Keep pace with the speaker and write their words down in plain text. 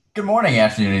Good morning,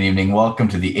 afternoon, and evening. Welcome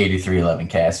to the 8311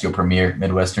 Cast, your premier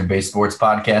Midwestern-based sports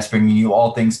podcast, bringing you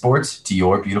all things sports to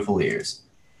your beautiful ears.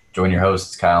 Join your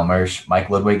hosts, Kyle Mersch, Mike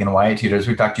Ludwig, and Wyatt Tudor, as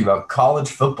we talk to you about college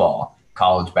football,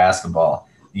 college basketball,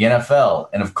 the NFL,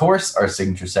 and of course, our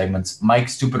signature segments,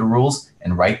 Mike's Stupid Rules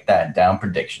and Write That Down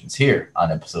Predictions, here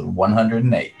on episode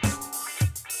 108.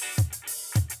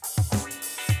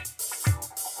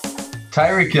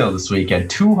 Tyreek Hill this week had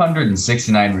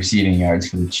 269 receiving yards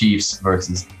for the Chiefs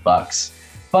versus the Bucks.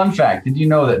 Fun fact, did you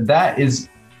know that is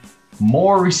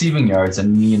more receiving yards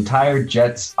than the entire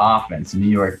Jets offense, the New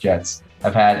York Jets,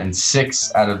 have had in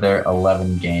 6 out of their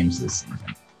 11 games this season?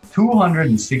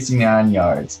 269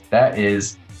 yards. That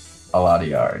is a lot of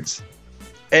yards.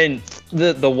 And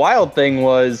the wild thing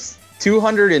was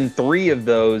 203 of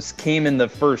those came in the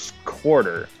first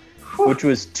quarter, which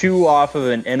was 2 off of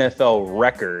an NFL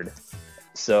record.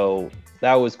 So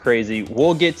that was crazy.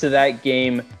 We'll get to that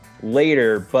game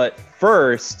later, but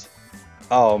first,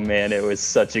 oh man, it was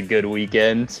such a good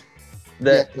weekend.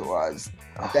 Yes, it was.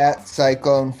 That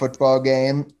Cyclone football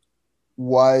game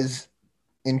was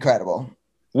incredible.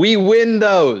 We win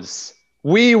those.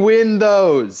 We didn't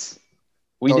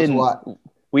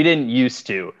used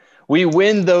to. We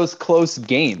win those close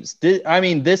games.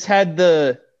 This had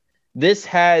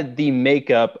the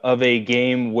makeup of a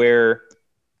game where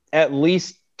at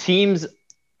least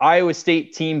Iowa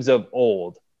State teams of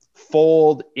old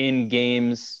fold in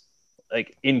games,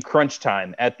 like in crunch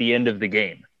time at the end of the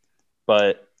game.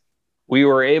 But we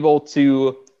were able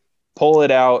to pull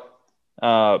it out.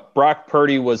 Brock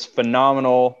Purdy was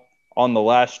phenomenal on the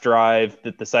last drive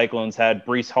that the Cyclones had.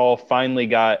 Breece Hall finally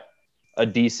got a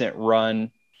decent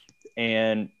run,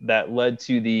 and that led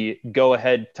to the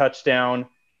go-ahead touchdown.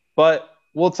 But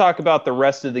we'll talk about the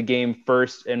rest of the game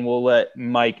first, and we'll let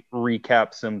Mike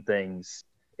recap some things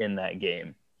in that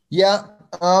game. Yeah,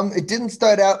 it didn't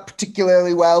start out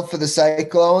particularly well for the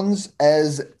Cyclones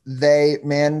as they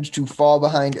managed to fall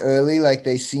behind early like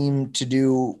they seem to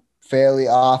do fairly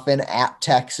often at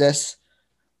Texas.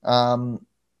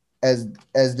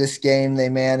 As this game, they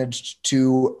managed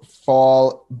to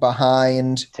fall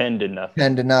behind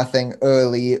 10-0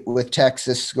 early, with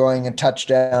Texas scoring a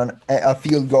touchdown, a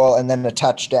field goal, and then a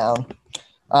touchdown.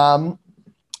 The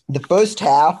first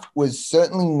half was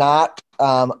certainly not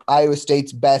Iowa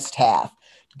State's best half.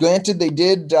 Granted, they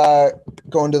did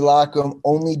go into the locker room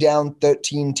only down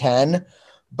 13-10,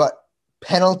 but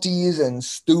penalties and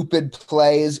stupid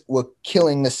plays were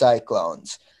killing the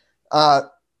Cyclones.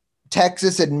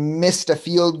 Texas had missed a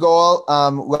field goal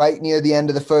right near the end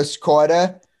of the first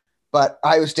quarter, but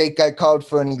Iowa State got called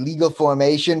for an illegal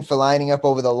formation for lining up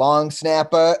over the long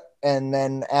snapper. And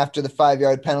then after the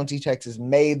 5-yard penalty, Texas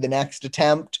made the next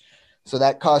attempt. So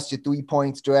that cost you 3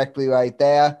 points directly right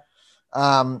there.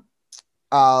 In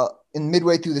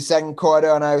midway through the second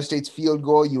quarter on Iowa State's field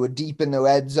goal, you were deep in the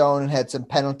red zone and had some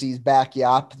penalties back you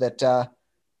up that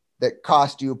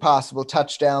cost you a possible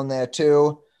touchdown there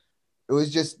too. It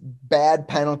was just bad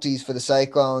penalties for the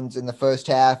Cyclones in the first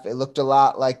half. It looked a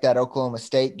lot like that Oklahoma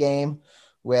State game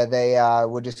where they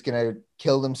were just going to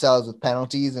kill themselves with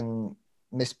penalties and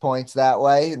miss points that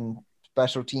way, and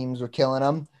special teams were killing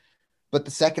them. But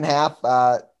the second half,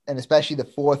 and especially the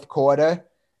fourth quarter,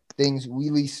 things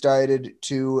really started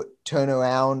to turn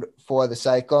around for the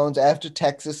Cyclones. After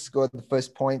Texas scored the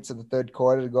first points of the third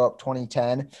quarter to go up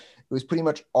 20-10, it was pretty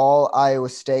much all Iowa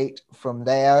State from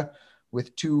there,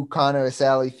 with 2 Connor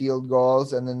Assali field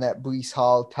goals and then that Breece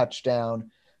Hall touchdown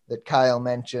that Kyle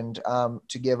mentioned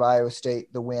to give Iowa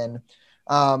State the win.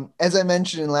 As I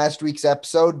mentioned in last week's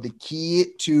episode, the key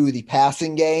to the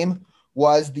passing game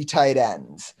was the tight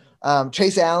ends.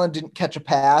 Chase Allen didn't catch a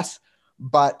pass,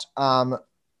 but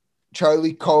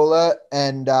Charlie Cola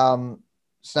and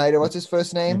Snyder, what's his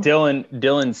first name? Dylan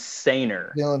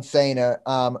Sainer. Dylan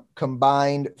Sainer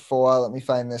combined for, let me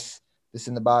find this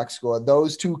in the box score.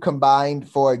 Those two combined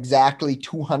for exactly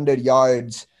 200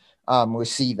 yards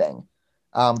receiving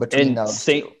between those.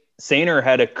 Sainer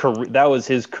had that was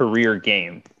his career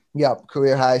game. Yep,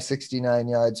 career high 69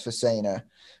 yards for Sainer.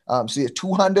 So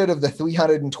 200 of the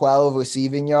 312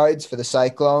 receiving yards for the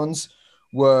Cyclones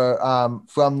were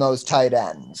from those tight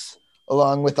ends,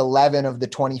 along with 11 of the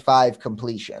 25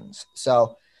 completions.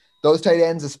 So those tight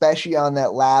ends, especially on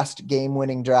that last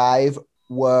game-winning drive,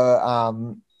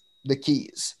 were the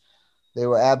keys. They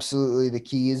were absolutely the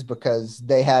keys because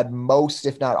they had most,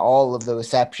 if not all, of the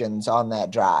receptions on that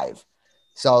drive.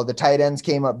 So the tight ends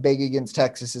came up big against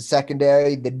Texas's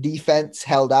secondary. The defense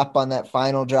held up on that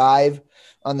final drive.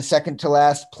 On the second to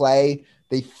last play,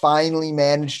 they finally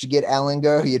managed to get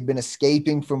Ehlinger. He had been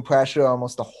escaping from pressure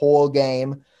almost the whole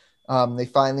game. They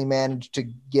finally managed to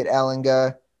get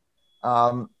Ehlinger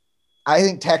I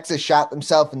think Texas shot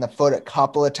themselves in the foot a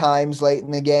couple of times late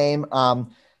in the game.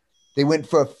 They went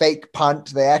for a fake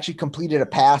punt. They actually completed a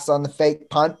pass on the fake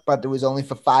punt, but it was only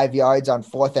for 5 yards on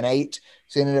 4th and 8.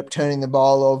 So they ended up turning the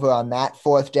ball over on that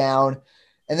 4th down.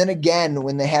 And then again,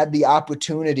 when they had the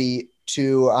opportunity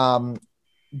to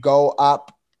go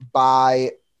up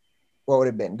by, what would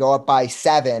have been, go up by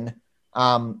 7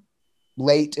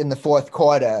 late in the 4th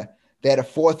quarter, they had a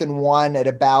 4th and 1 at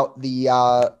about the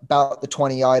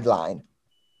 20-yard line.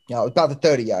 No, about the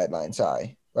 30-yard line.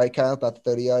 Sorry, right, Kyle? About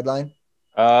the 30-yard line.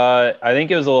 I think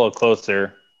it was a little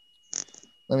closer.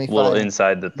 Let me little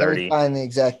inside the 30. Let me find the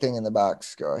exact thing in the box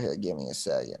score here. Give me a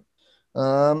second.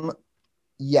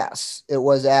 Yes, it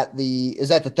was at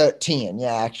the 13.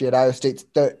 Yeah, actually at Iowa State's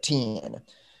 13.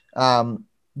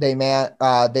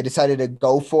 They decided to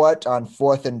go for it on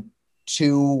 4th and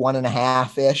 2,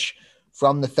 1.5-ish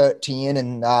from the 13,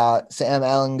 and Sam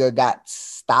Ehlinger got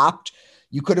stopped.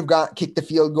 You could have kicked the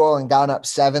field goal and gone up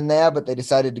 7 there, but they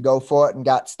decided to go for it and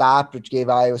got stopped, which gave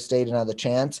Iowa State another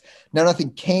chance. Now,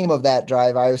 nothing came of that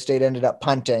drive. Iowa State ended up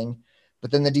punting,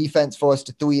 but then the defense forced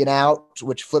a 3 and out,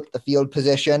 which flipped the field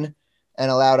position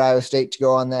and allowed Iowa State to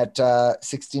go on that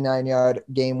 69-yard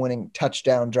game-winning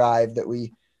touchdown drive that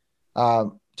we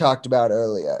talked about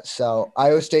earlier. So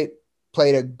Iowa State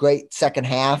played a great second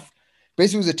half.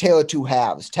 Basically, it was a tale of two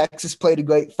halves. Texas played a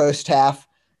great first half.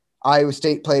 Iowa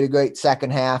State played a great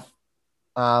second half,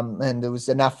 and it was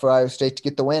enough for Iowa State to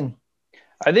get the win.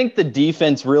 I think the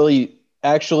defense really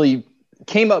actually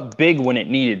came up big when it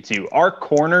needed to. Our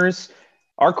corners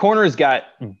got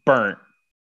burnt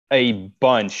a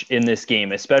bunch in this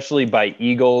game, especially by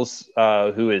Eagles,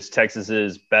 who is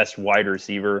Texas's best wide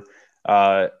receiver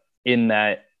in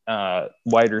that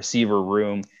wide receiver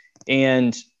room.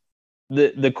 And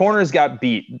the corners got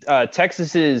beat.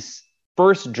 Texas's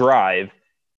first drive,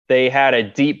 they had a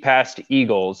deep pass to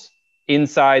Eagles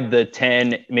inside the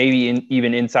 10, maybe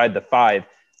even inside the 5.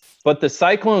 But the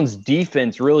Cyclones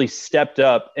defense really stepped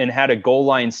up and had a goal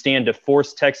line stand to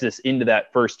force Texas into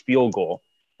that first field goal,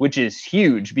 which is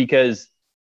huge because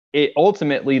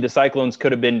ultimately the Cyclones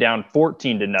could have been down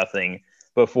 14-0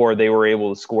 before they were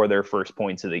able to score their first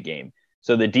points of the game.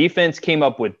 So the defense came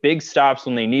up with big stops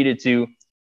when they needed to.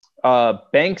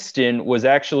 Bankston was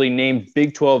actually named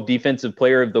Big 12 Defensive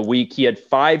Player of the Week. He had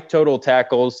 5 total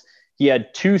tackles. He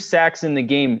had 2 sacks in the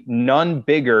game, none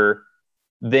bigger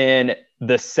than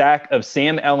the sack of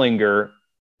Sam Ehlinger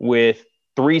with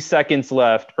 3 seconds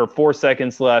left or 4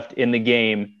 seconds left in the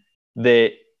game.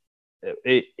 That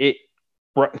it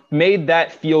made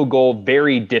that field goal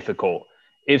very difficult.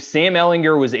 If Sam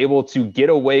Ehlinger was able to get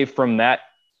away from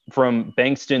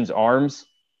Bankston's arms,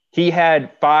 he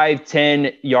had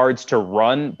 5-10 yards to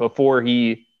run before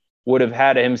he would have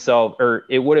had himself, or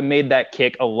it would have made that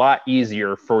kick a lot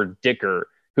easier for Dicker,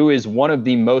 who is one of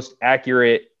the most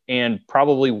accurate and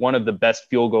probably one of the best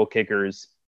field goal kickers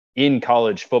in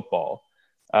college football.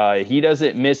 He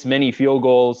doesn't miss many field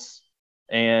goals,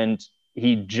 and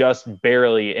he just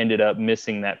barely ended up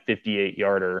missing that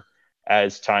 58-yarder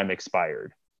as time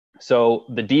expired. So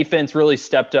the defense really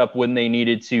stepped up when they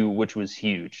needed to, which was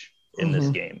huge in this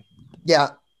game.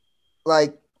 Yeah.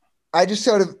 Like, I just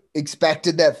sort of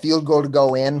expected that field goal to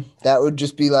go in. That would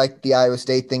just be like the Iowa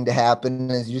State thing to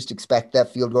happen, is you just expect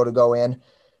that field goal to go in.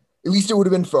 At least it would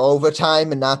have been for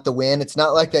overtime and not the win. It's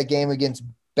not like that game against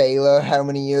Baylor how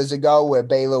many years ago where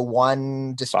Baylor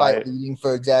won despite leading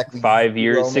for exactly 5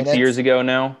 years, 6 years ago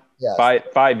now. Yes.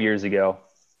 5 years ago.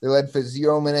 They led for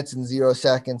 0 minutes and 0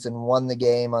 seconds and won the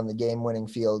game on the game-winning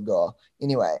field goal.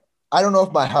 Anyway, I don't know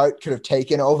if my heart could have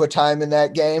taken overtime in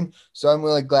that game, so I'm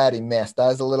really glad he missed. I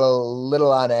was a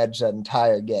little on edge that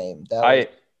entire game.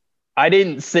 I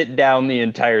didn't sit down the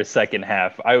entire second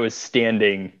half. I was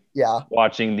standing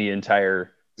watching the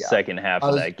entire second half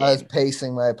of that game. I was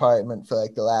pacing my apartment for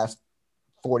like the last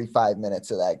 45 minutes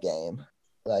of that game.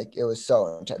 Like, it was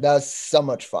so intense. That was so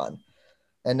much fun.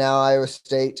 And now Iowa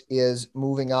State is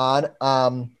moving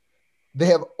on. They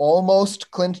have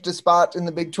almost clinched a spot in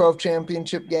the Big 12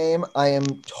 championship game. I am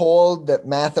told that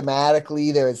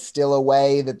mathematically there is still a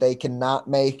way that they cannot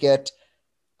make it.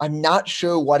 I'm not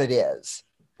sure what it is.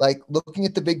 Like, looking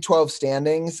at the Big 12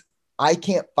 standings, I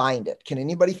can't find it.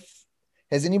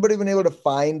 Has anybody been able to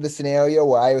find the scenario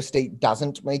where Iowa State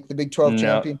doesn't make the Big 12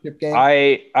 championship game?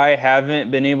 I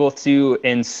haven't been able to,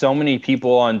 and so many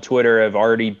people on Twitter have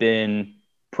already been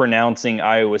pronouncing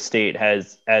Iowa State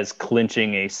as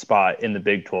clinching a spot in the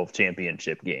Big 12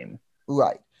 championship game.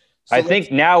 Right. So I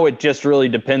think now it just really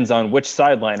depends on which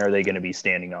sideline are they going to be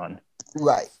standing on.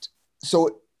 Right.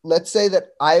 So let's say that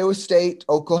Iowa State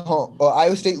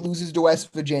loses to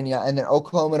West Virginia, and then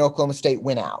Oklahoma and Oklahoma State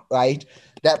win out, right?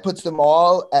 That puts them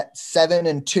all at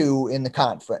 7-2 in the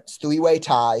conference, three-way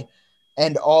tie,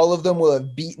 and all of them will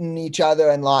have beaten each other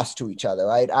and lost to each other,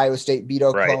 right? Iowa State beat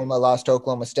Oklahoma, lost to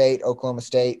Oklahoma State, Oklahoma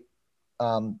State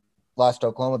lost to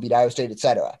Oklahoma, beat Iowa State,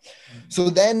 etc. So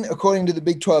then, according to the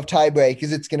Big 12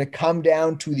 tiebreakers, it's going to come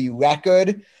down to the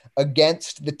record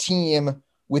against the team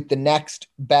with the next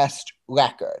best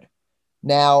record.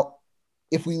 Now,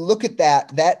 if we look at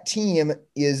that team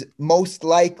is most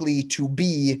likely to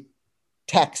be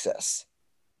Texas,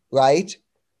 right?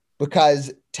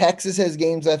 Because Texas has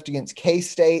games left against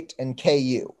K-State and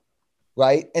KU,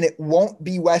 right? And it won't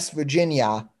be West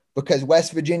Virginia because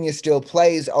West Virginia still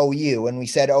plays OU, and we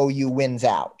said OU wins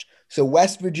out. So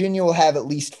West Virginia will have at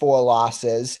least 4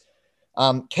 losses.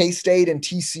 K-State and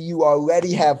TCU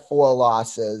already have 4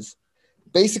 losses.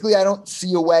 Basically, I don't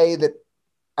see a way that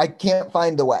I can't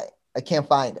find the way. I can't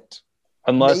find it.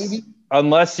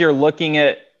 Unless you're looking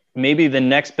at maybe the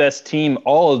next best team,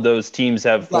 all of those teams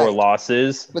have 4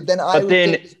 losses. But then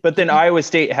Iowa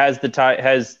State has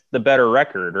the better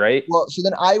record, right? Well, so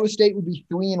then Iowa State would be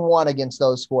 3-1 against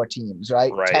those 4 teams,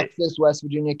 right? Texas, West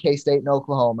Virginia, K-State, and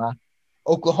Oklahoma.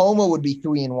 Oklahoma would be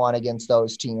 3-1 against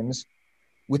those teams,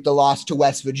 with the loss to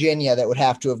West Virginia that would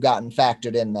have to have gotten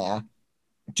factored in there.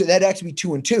 That'd actually be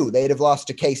 2-2. They'd have lost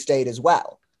to K-State as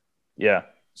well. Yeah.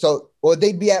 So, or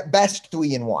they'd be at best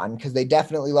 3-1 because they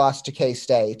definitely lost to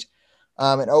K-State.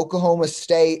 And Oklahoma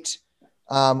State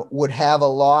would have a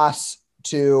loss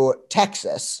to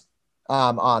Texas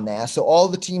on there. So all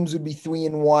the teams would be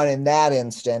 3-1 in that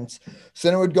instance. So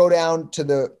then it would go down to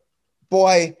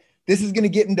this is going to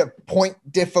get into point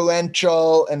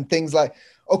differential and things like,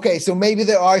 okay, so maybe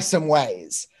there are some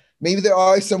ways. Maybe there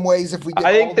are some ways if we get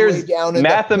all the way down into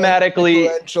mathematically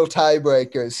differential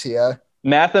tiebreakers here.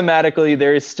 Mathematically,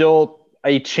 there is still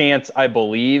a chance, I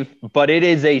believe, but it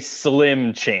is a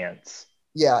slim chance.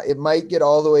 Yeah, it might get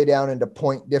all the way down into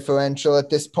point differential at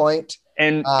this point.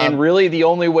 And really the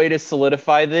only way to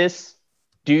solidify this,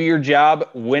 do your job,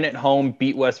 win at home,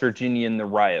 beat West Virginia in the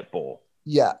Riot Bowl.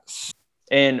 Yes.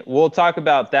 And we'll talk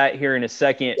about that here in a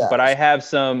second, but I have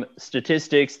some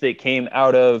statistics that came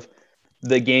out of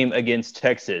the game against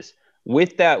Texas.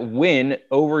 With that win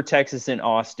over Texas and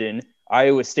Austin,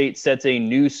 Iowa State sets a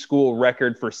new school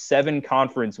record for 7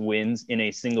 conference wins in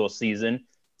a single season,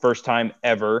 first time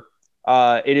ever.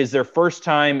 It is their first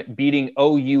time beating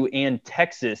OU and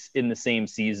Texas in the same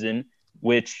season,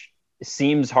 which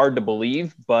seems hard to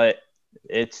believe, but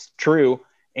it's true.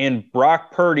 And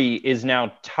Brock Purdy is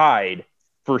now tied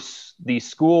for the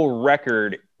school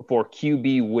record for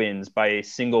QB wins by a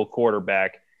single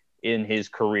quarterback in his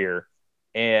career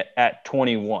at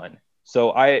 21.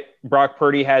 So Brock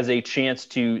Purdy has a chance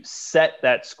to set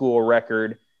that school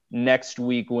record next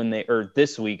week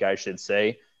this week, I should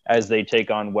say, as they take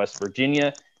on West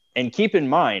Virginia. And keep in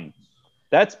mind,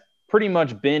 that's pretty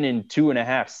much been in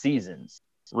 2.5 seasons,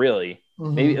 really.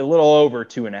 Mm-hmm. Maybe a little over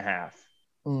 2.5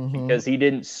 because he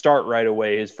didn't start right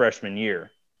away his freshman year.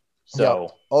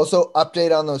 So also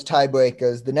update on those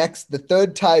tiebreakers. The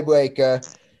third tiebreaker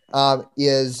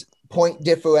is point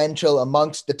differential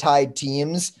amongst the tied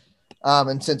teams.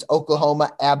 And since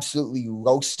Oklahoma absolutely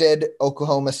roasted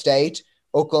Oklahoma State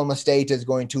is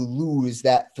going to lose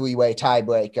that 3-way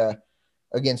tiebreaker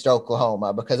against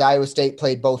Oklahoma because Iowa State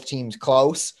played both teams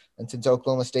close. And since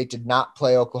Oklahoma State did not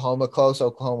play Oklahoma close,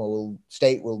 Oklahoma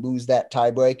State will lose that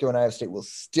tiebreaker and Iowa State will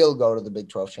still go to the Big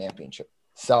 12 championship.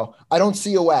 So I don't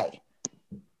see a way.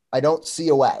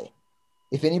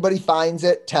 If anybody finds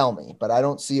it, tell me, but I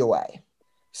don't see a way.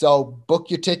 So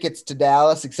book your tickets to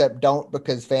Dallas, except don't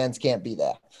because fans can't be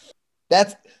there.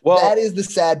 That is the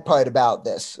sad part about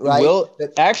this, right?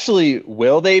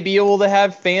 Will they be able to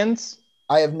have fans?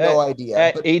 I have no idea.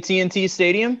 At AT&T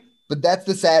Stadium? But that's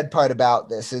the sad part about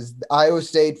this is Iowa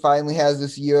State finally has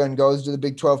this year and goes to the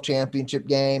Big 12 championship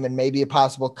game and maybe a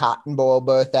possible Cotton Bowl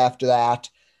berth after that.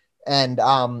 And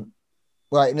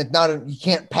right, and it's not you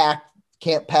can't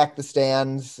pack the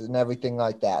stands and everything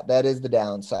like that. That is the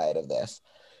downside of this.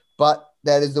 But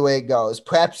that is the way it goes.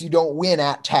 Perhaps you don't win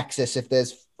at Texas if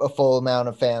there's a full amount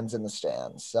of fans in the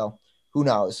stands. So who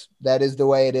knows? That is the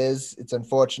way it is. It's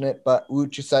unfortunate, but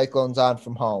root your Cyclones on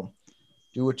from home.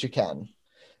 Do what you can.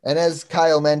 And as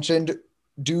Kyle mentioned,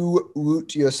 do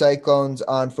root your Cyclones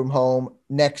on from home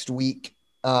next week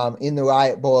in the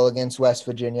Riot Bowl against West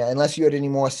Virginia, unless you had any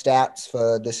more stats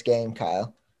for this game,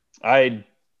 Kyle. I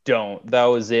don't. That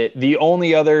was it. The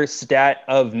only other stat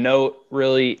of note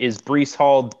really is Breece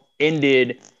Hall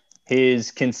ended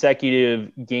his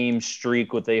consecutive game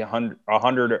streak with over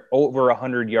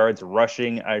 100 yards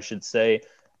rushing, I should say.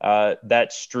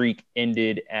 That streak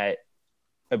ended at,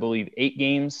 I believe, 8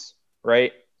 games,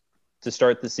 right, to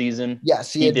start the season.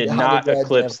 Yes, he did not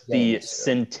eclipse the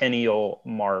centennial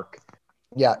mark.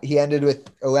 Yeah, he ended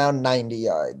with around 90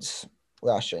 yards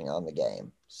rushing on the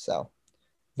game. So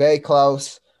very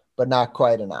close, but not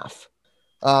quite enough.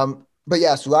 But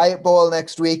yes, Riot Bowl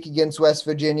next week against West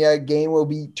Virginia. Game will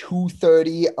be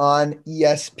 2:30 on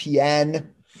ESPN.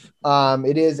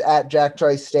 It is at Jack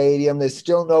Trice Stadium. There's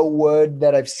still no word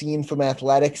that I've seen from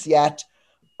athletics yet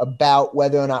about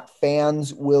whether or not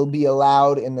fans will be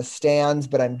allowed in the stands,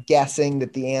 but I'm guessing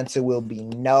that the answer will be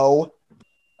no.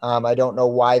 I don't know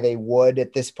why they would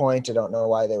at this point. I don't know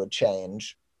why they would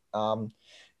change.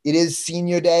 It is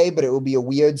senior day, but it will be a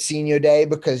weird senior day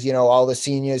because, all the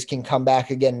seniors can come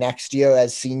back again next year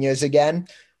as seniors again.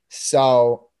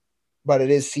 So, but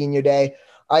it is senior day.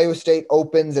 Iowa State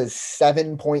opens as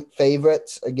 7-point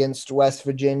favorites against West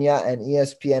Virginia, and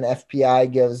ESPN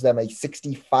FPI gives them a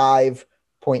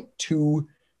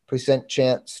 65.2%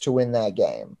 chance to win that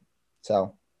game.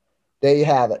 So there you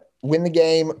have it. Win the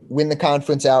game, win the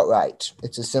conference outright.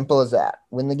 It's as simple as that.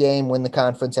 Win the game, win the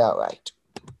conference outright.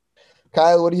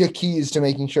 Kyle, what are your keys to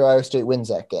making sure Iowa State wins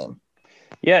that game?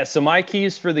 Yeah, so my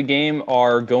keys for the game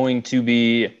are going to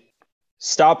be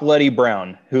stop Letty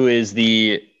Brown, who is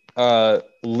the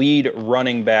lead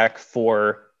running back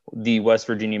for the West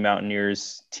Virginia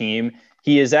Mountaineers team.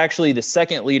 He is actually the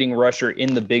second leading rusher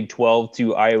in the Big 12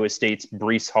 to Iowa State's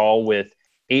Breece Hall with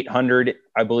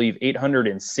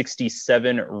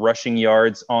 867 rushing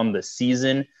yards on the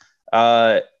season.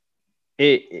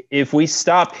 If we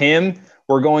stop him,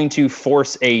 we're going to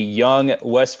force a young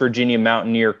West Virginia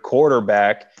Mountaineer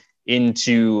quarterback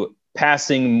into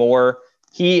passing more.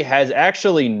 He has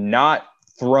actually not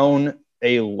thrown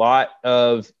a lot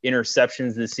of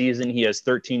interceptions this season. He has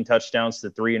 13 touchdowns to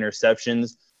 3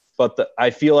 interceptions. But I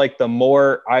feel like the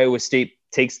more Iowa State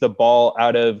takes the ball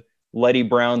out of Letty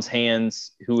Brown's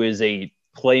hands, who is a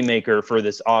playmaker for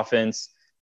this offense,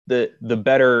 the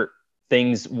better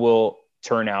things will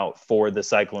turn out for the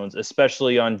Cyclones,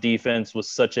 especially on defense with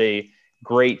such a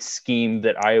great scheme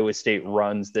that Iowa State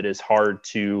runs that is hard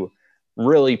to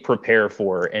really prepare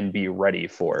for and be ready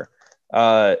for.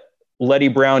 Letty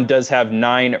Brown does have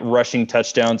 9 rushing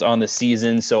touchdowns on the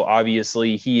season, so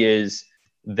obviously he is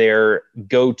their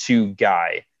go-to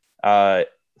guy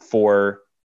for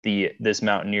this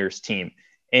Mountaineers team.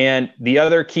 And the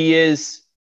other key is,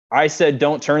 I said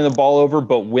don't turn the ball over,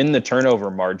 but win the turnover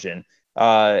margin.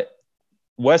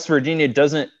 West Virginia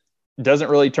doesn't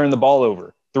really turn the ball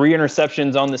over. 3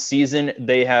 interceptions on the season.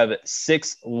 They have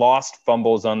 6 lost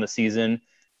fumbles on the season.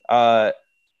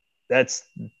 That's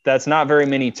not very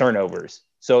many turnovers.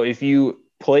 So if you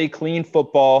play clean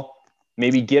football,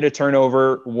 maybe get a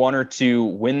turnover, 1 or 2,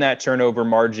 win that turnover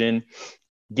margin,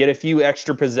 get a few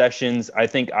extra possessions, I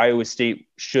think Iowa State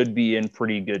should be in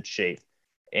pretty good shape.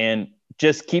 And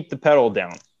just keep the pedal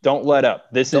down. Don't let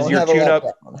up. This is your tune-up.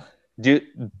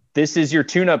 This is your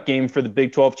tune-up game for the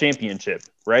Big 12 championship,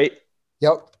 right?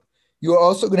 Yep. You're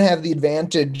also going to have the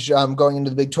advantage going into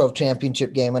the Big 12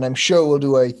 championship game, and I'm sure we'll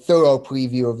do a thorough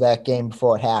preview of that game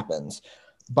before it happens.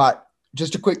 But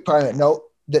just a quick private note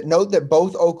that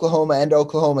both Oklahoma and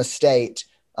Oklahoma State,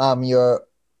 your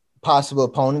possible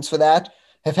opponents for that,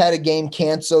 have had a game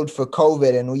canceled for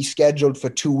COVID and rescheduled for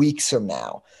 2 weeks from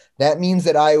now. That means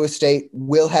that Iowa State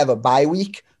will have a bye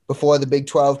week before the Big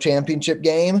 12 championship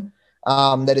game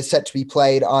that is set to be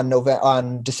played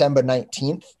on December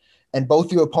 19th. And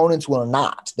both your opponents will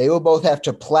not. They will both have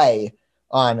to play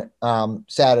on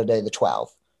Saturday the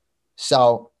 12th.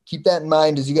 So keep that in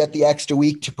mind as you get the extra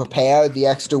week to prepare, the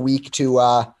extra week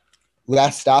to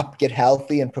rest up, get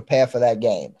healthy, and prepare for that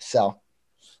game. So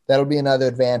that'll be another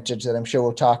advantage that I'm sure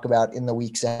we'll talk about in the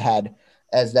weeks ahead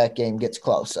as that game gets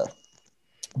closer.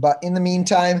 But in the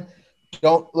meantime,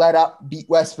 don't let up, beat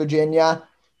West Virginia,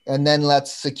 and then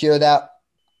let's secure that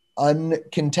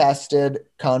uncontested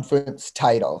conference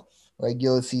title,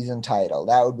 regular season title.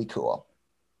 That would be cool.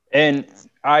 And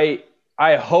I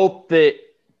hope that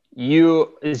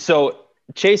so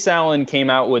Chase Allen came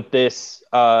out with this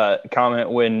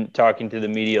comment when talking to the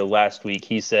media last week.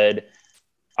 He said,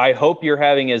 I hope you're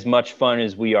having as much fun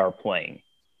as we are playing.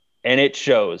 And it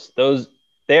shows.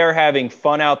 They are having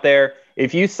fun out there.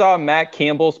 If you saw Matt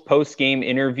Campbell's post-game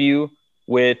interview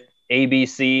with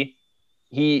ABC,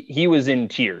 he was in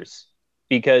tears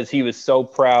because he was so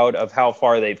proud of how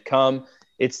far they've come.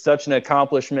 It's such an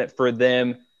accomplishment for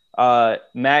them.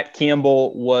 Matt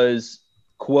Campbell was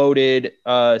quoted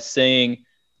saying,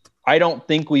 I don't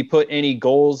think we put any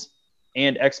goals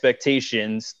and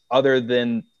expectations other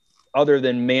than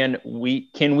man,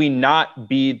 can we not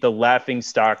be the laughing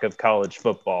stock of college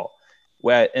football?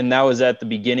 And that was at the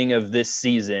beginning of this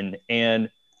season. And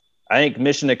I think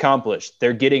mission accomplished.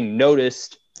 They're getting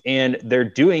noticed, and they're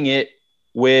doing it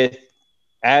with,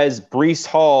 as Breece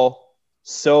Hall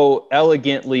so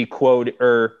elegantly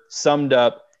summed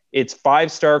up, it's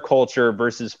 5-star culture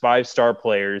versus 5-star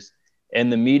players.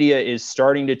 And the media is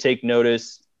starting to take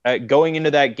notice. Going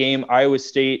into that game, Iowa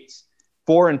State's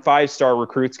 4- and 5-star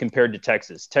recruits compared to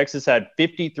Texas. Texas had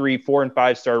 53 4- and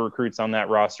 5-star recruits on that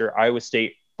roster. Iowa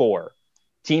State 4.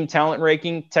 Team talent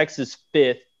ranking, Texas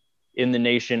 5th in the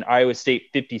nation. Iowa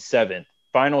State 57th.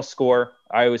 Final score,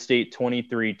 Iowa State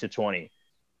 23-20.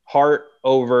 Heart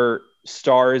over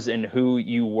stars and who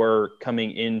you were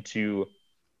coming into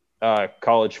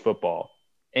college football.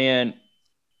 And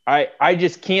I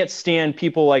just can't stand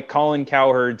people like Colin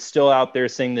Cowherd still out there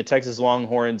saying the Texas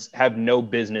Longhorns have no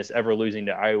business ever losing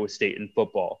to Iowa State in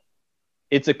football.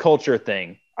 It's a culture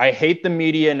thing. I hate the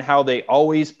media and how they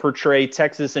always portray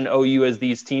Texas and OU as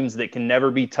these teams that can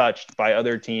never be touched by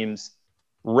other teams.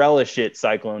 Relish it,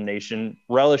 Cyclone Nation.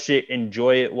 Relish it.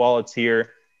 Enjoy it while it's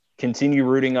here. Continue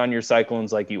rooting on your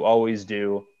Cyclones like you always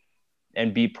do,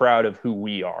 and be proud of who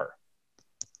we are.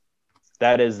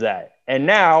 That is that. And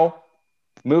now,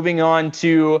 moving on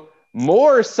to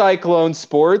more Cyclone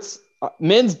sports.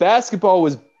 Men's basketball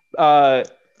was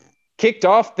kicked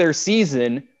off their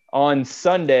season on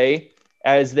Sunday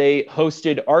as they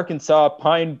hosted Arkansas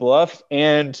Pine Bluff.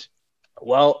 And,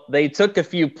 well, they took a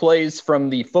few plays from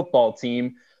the football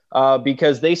team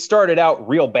because they started out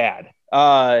real bad.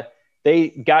 They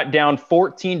got down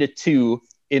 14-2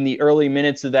 in the early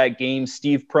minutes of that game.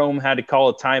 Steve Prohm had to call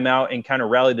a timeout and kind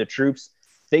of rally the troops.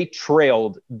 They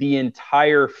trailed the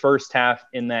entire first half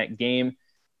in that game.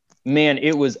 Man,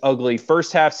 it was ugly.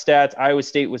 First half stats, Iowa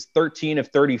State was 13 of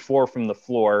 34 from the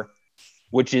floor,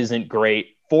 which isn't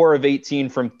great. 4 of 18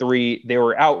 from 3. They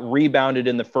were out-rebounded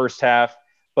in the first half,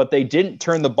 but they didn't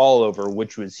turn the ball over,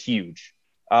 which was huge.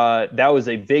 That was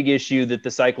a big issue that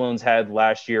the Cyclones had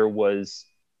last year, was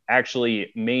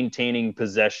actually maintaining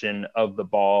possession of the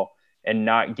ball and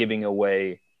not giving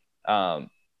away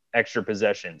extra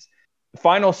possessions.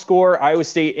 Final score, Iowa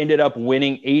State ended up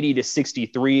winning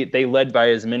 80-63. They led by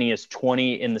as many as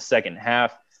 20 in the second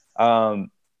half.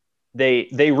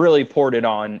 They really poured it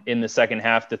on in the second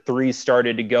half. The threes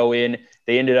started to go in.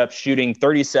 They ended up shooting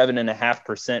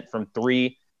 37.5% from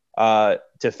 3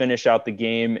 to finish out the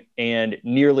game, and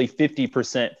nearly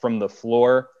 50% from the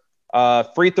floor.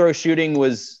 Free throw shooting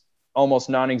was almost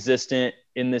non-existent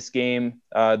in this game.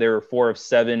 They were 4 of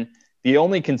 7. The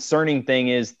only concerning thing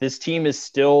is this team is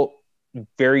still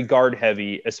very guard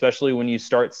heavy, especially when you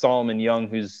start Solomon Young,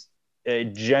 who's a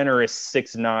generous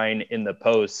 6'9" in the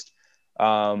post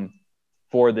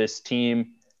for this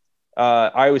team.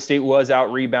 Iowa State was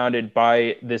out rebounded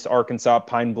by this Arkansas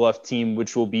Pine Bluff team,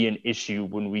 which will be an issue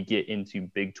when we get into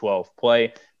Big 12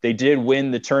 play. They did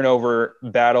win the turnover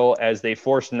battle as they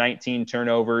forced 19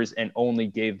 turnovers and only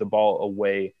gave the ball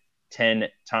away 10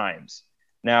 times.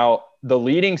 Now, the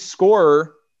leading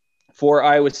scorer for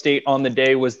Iowa State on the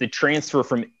day was the transfer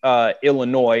from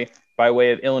Illinois, by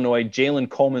way of Illinois, Jalen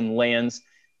Coleman-Lands.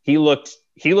 He looked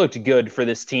good for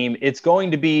this team. It's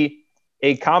going to be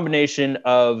a combination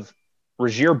of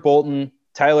Rasir Bolton,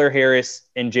 Tyler Harris,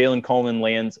 and Jalen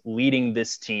Coleman-Lands leading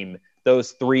this team.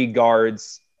 Those 3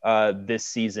 guards this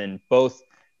season both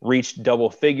reached double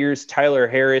figures. Tyler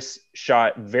Harris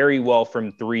shot very well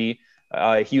from 3.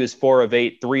 He was 4 of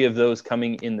 8, 3 of those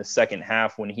coming in the second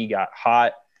half when he got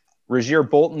hot. Rasir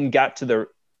Bolton got to the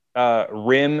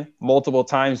rim multiple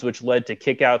times, which led to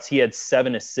kickouts. He had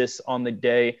 7 assists on the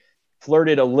day,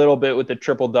 flirted a little bit with the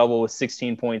triple-double with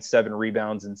 16.7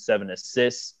 rebounds and 7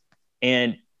 assists.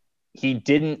 And he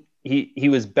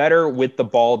was better with the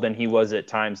ball than he was at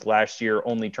times last year,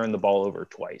 only turned the ball over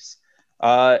twice.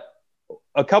 A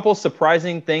couple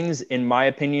surprising things, in my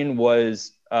opinion,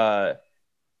 was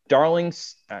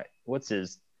what's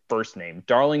his first name?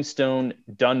 Darlington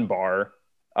Dunbar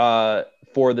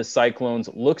for the Cyclones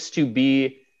looks to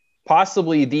be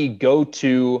possibly the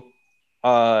go-to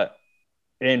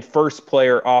and first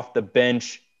player off the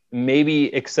bench, maybe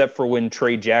except for when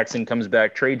Trey Jackson comes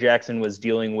back. Trey Jackson was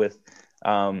dealing with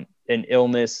an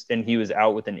illness, and he was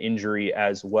out with an injury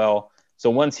as well. So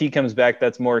once he comes back,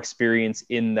 that's more experience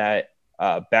in that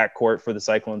backcourt for the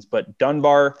Cyclones. But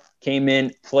Dunbar came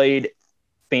in, played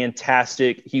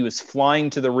fantastic. He was flying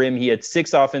to the rim. He had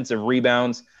 6 offensive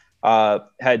rebounds,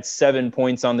 had 7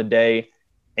 points on the day,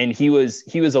 and he was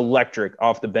electric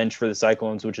off the bench for the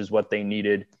Cyclones, which is what they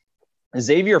needed.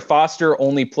 Xavier Foster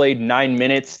only played 9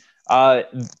 minutes.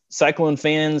 Cyclone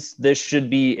fans, this should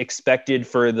be expected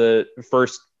for the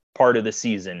first part of the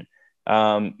season.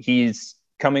 He's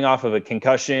coming off of a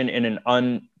concussion and an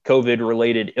un-COVID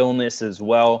related illness as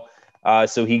well.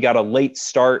 So he got a late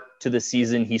start to the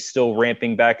season. He's still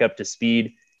ramping back up to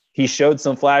speed. He showed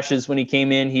some flashes when he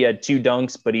came in. He had 2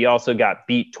 dunks, but he also got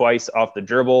beat twice off the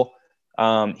dribble.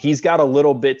 He's got a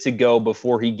little bit to go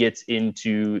before he gets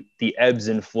into the ebbs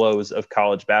and flows of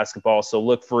college basketball. So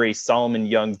look for a Solomon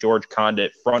Young, George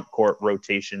Condit front court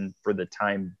rotation for the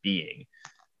time being.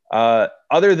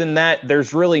 Other than that,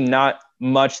 there's really not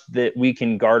much that we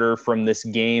can garner from this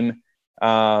game,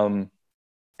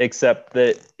 except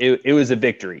that it was a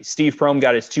victory. Steve Prohm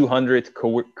got his 200th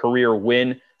career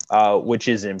win, which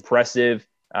is impressive.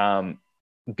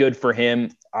 Good for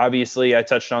him. Obviously, I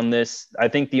touched on this. I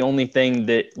think the only thing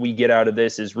that we get out of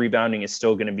this is rebounding is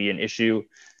still going to be an issue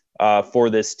for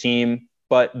this team,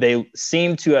 but they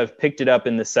seem to have picked it up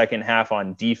in the second half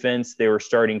on defense. They were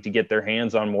starting to get their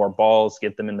hands on more balls,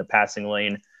 get them in the passing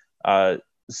lane.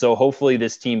 So hopefully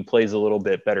this team plays a little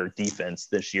bit better defense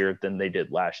this year than they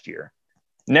did last year.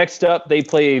 Next up, they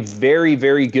play a very,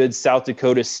 very good South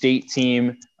Dakota State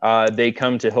team. They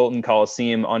come to Hilton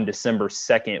Coliseum on December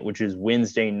 2nd, which is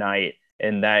Wednesday night,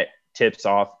 and that tips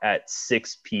off at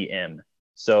 6 p.m.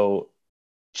 So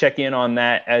check in on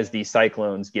that as the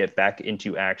Cyclones get back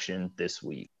into action this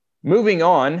week. Moving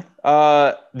on,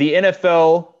 the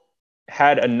NFL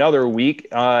had another week,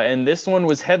 and this one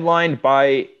was headlined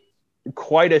by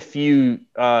quite a few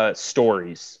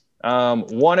stories.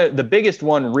 The biggest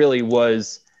one really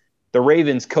was the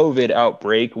Ravens COVID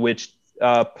outbreak, which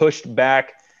pushed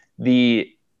back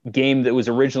the game that was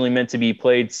originally meant to be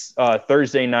played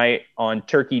Thursday night on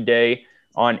Turkey Day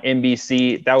on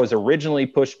NBC. That was originally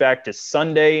pushed back to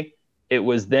Sunday. It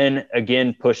was then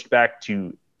again pushed back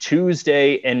to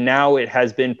Tuesday, and now it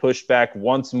has been pushed back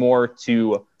once more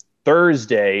to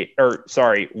Wednesday.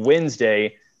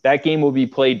 That game will be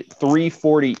played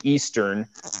 3:40 Eastern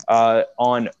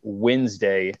on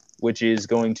Wednesday, which is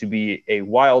going to be a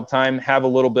wild time. Have a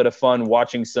little bit of fun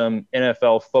watching some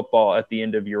NFL football at the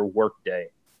end of your workday.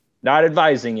 Not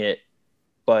advising it,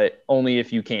 but only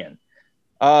if you can.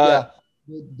 The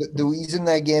reason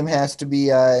that game has to be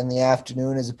in the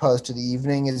afternoon as opposed to the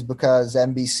evening is because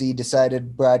NBC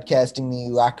decided broadcasting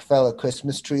the Rockefeller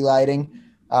Christmas tree lighting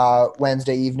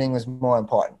Wednesday evening was more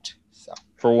important. So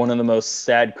for one of the most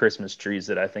sad Christmas trees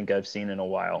that I think I've seen in a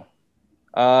while.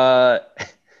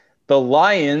 The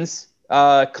Lions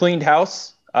cleaned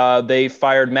house. They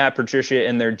fired Matt Patricia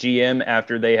and their GM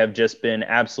after they have just been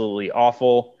absolutely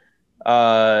awful.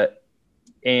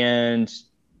 And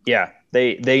yeah,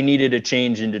 they needed a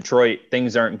change in Detroit.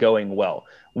 Things aren't going well.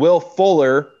 Will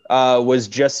Fuller was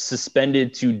just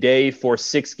suspended today for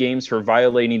 6 games for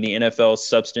violating the NFL's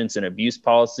substance and abuse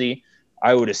policy.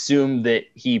 I would assume that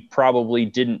he probably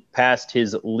didn't pass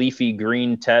his leafy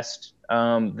green test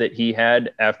that he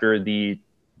had after the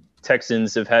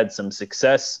Texans have had some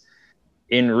success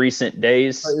in recent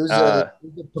days. It was a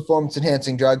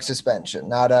performance-enhancing drug suspension,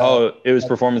 not a... it was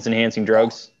performance-enhancing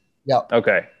drugs? Yep.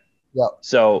 Okay. Yep.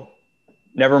 So,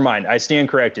 never mind. I stand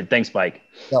corrected. Thanks, Mike.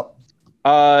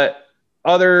 Yep.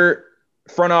 Other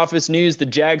front office news, the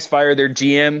Jags fired their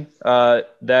GM.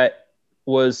 That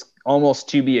was almost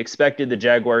to be expected. The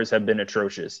Jaguars have been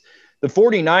atrocious. The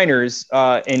 49ers,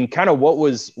 and kind of what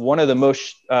was one of the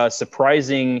most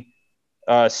surprising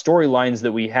storylines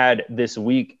that we had this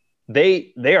week,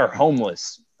 they are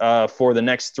homeless for the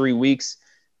next 3 weeks,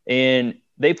 and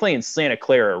they play in Santa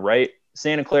Clara, right?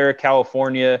 Santa Clara,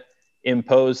 California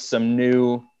imposed some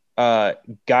new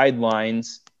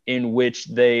guidelines in which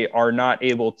they are not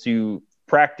able to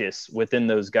practice within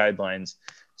those guidelines.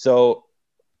 So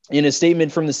in a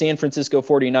statement from the San Francisco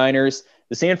 49ers,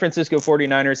 the San Francisco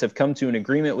 49ers have come to an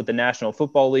agreement with the National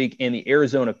Football League and the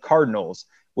Arizona Cardinals,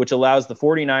 which allows the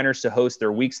 49ers to host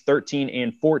their weeks 13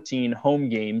 and 14 home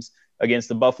games against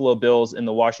the Buffalo Bills and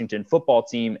the Washington football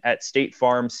team at State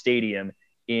Farm Stadium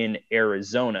in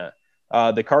Arizona.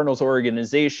 The Cardinals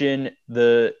organization,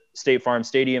 the State Farm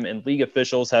Stadium, and league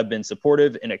officials have been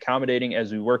supportive and accommodating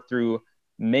as we work through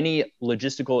many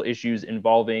logistical issues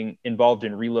involved in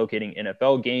relocating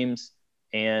NFL games,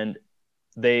 and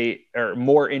they are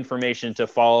more information to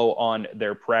follow on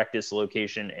their practice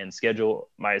location and schedule.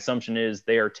 My assumption is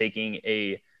they are taking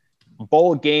a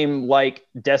bowl game like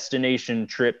destination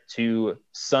trip to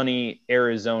sunny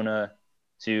Arizona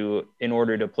in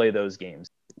order to play those games.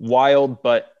 Wild,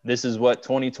 but this is what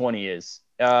 2020 is.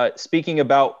 Speaking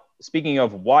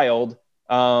of wild,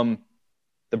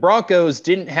 the Broncos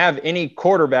didn't have any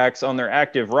quarterbacks on their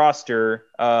active roster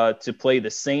to play the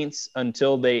Saints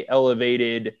until they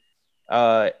elevated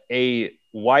a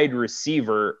wide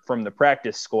receiver from the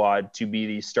practice squad to be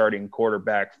the starting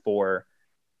quarterback for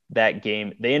that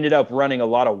game. They ended up running a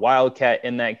lot of Wildcat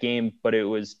in that game, but it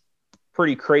was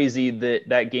pretty crazy that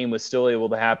that game was still able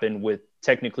to happen with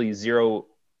technically 0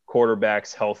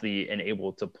 quarterbacks healthy and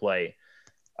able to play.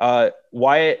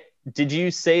 Wyatt, did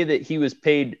you say that he was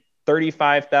paid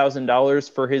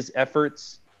 $35,000 for his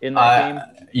efforts in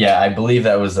that game? Yeah, I believe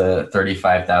that was a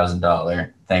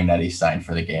 $35,000 thing that he signed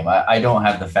for the game. I don't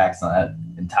have the facts on that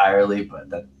entirely, but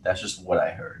that's just what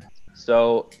I heard.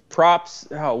 So props.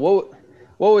 What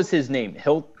was his name?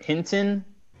 Hinton,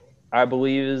 I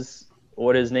believe is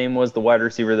what his name was, the wide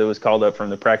receiver that was called up from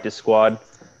the practice squad.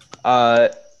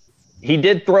 He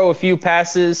did throw a few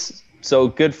passes, so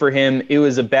good for him. It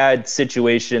was a bad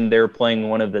situation. They were playing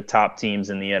one of the top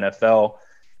teams in the NFL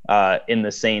in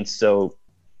the Saints, so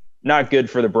not good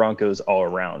for the Broncos all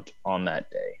around on that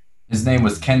day. His name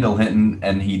was Kendall Hinton,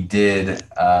 and he did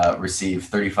receive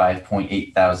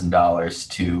 $35,800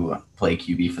 to play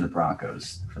QB for the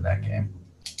Broncos for that game.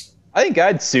 I think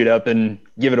I'd suit up and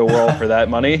give it a whirl for that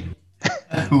money.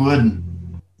 Who wouldn't?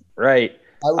 Right.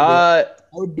 I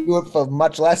would do it for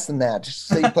much less than that. Just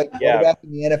so you play quarterback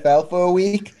in the NFL for a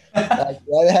week. Like,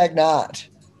 why the heck not?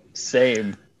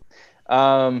 Same.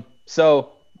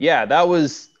 So, yeah, that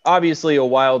was obviously a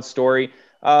wild story.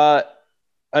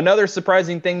 Another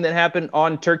surprising thing that happened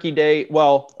on Turkey Day,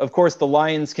 well, of course, the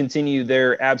Lions continue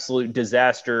their absolute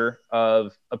disaster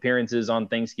of appearances on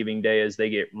Thanksgiving Day as they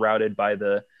get routed by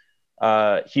the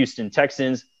Houston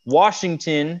Texans.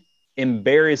 Washington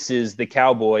embarrasses the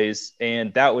Cowboys,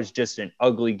 and that was just an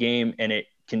ugly game, and it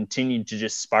continued to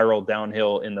just spiral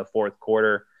downhill in the fourth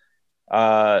quarter.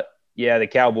 The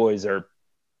Cowboys are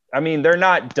 – they're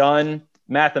not done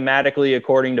mathematically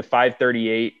according to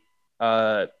 538.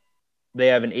 They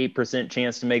have an 8%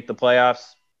 chance to make the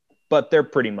playoffs, but they're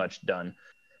pretty much done.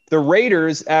 The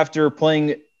Raiders, after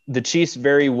playing the Chiefs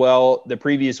very well the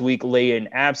previous week, lay an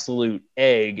absolute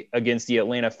egg against the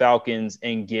Atlanta Falcons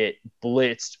and get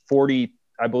blitzed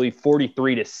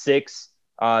 43-6.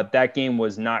 That game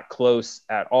was not close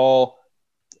at all.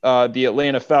 The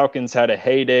Atlanta Falcons had a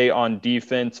heyday on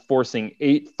defense, forcing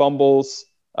 8 fumbles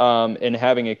and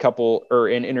having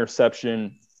an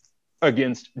interception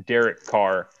against Derek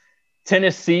Carr.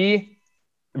 Tennessee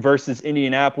versus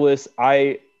Indianapolis,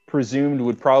 I presumed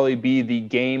would probably be the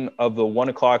game of the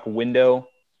 1:00 window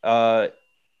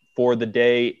for the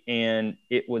day, and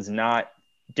it was not.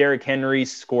 Derrick Henry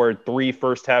scored 3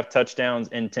 first-half touchdowns,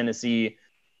 and Tennessee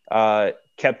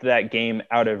kept that game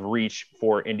out of reach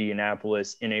for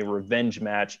Indianapolis in a revenge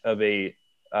match of a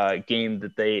game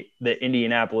that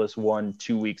Indianapolis won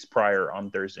 2 weeks prior on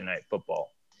Thursday Night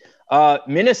Football.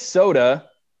 Minnesota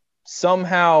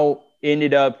somehow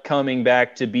ended up coming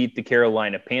back to beat the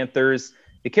Carolina Panthers.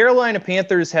 The Carolina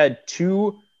Panthers had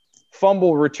 2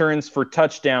 fumble returns for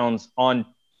touchdowns on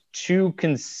 2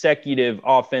 consecutive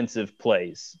offensive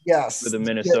plays for the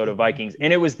Minnesota Vikings.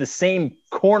 And it was the same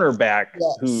cornerback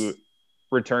who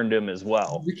returned him as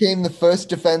well. He became the first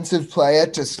defensive player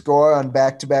to score on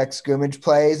back-to-back scrimmage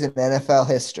plays in NFL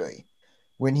history.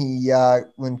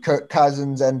 When Kirk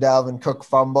Cousins and Dalvin Cook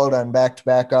fumbled on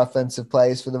back-to-back offensive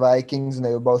plays for the Vikings, and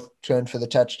they were both turned for the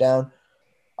touchdown.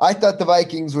 I thought the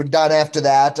Vikings were done after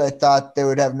that. I thought they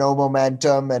would have no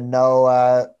momentum and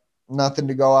nothing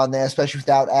to go on there, especially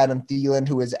without Adam Thielen,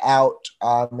 who was out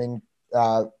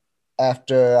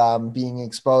after being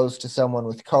exposed to someone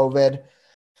with COVID.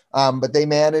 But they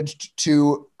managed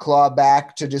to claw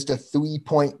back to just a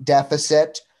 3-point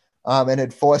deficit. And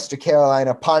had forced a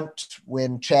Carolina punt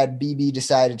when Chad Beebe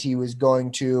decided he was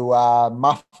going to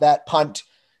muff that punt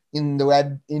in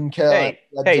Carolina.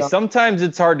 Hey, sometimes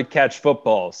it's hard to catch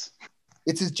footballs.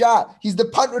 It's his job. He's the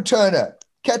punt returner.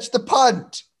 Catch the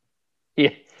punt.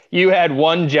 Yeah, you had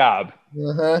one job.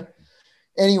 Uh-huh.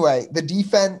 Anyway, the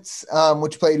defense,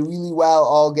 which played really well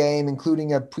all game,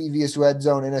 including a previous red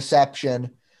zone interception,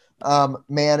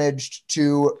 managed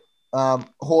to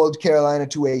hold Carolina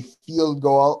to a field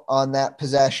goal on that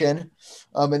possession.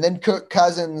 And then Kirk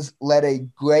Cousins led a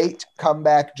great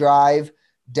comeback drive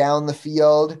down the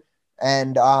field.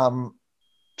 And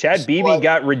Chad Beebe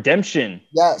got redemption.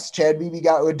 Yes, Chad Beebe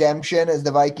got redemption as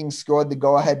the Vikings scored the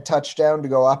go-ahead touchdown to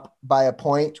go up by a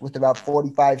point with about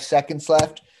 45 seconds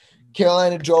left.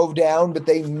 Carolina drove down, but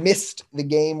they missed the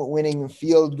game-winning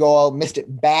field goal, missed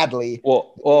it badly.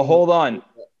 Well, hold on.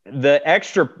 The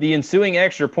ensuing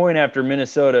extra point after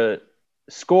Minnesota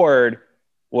scored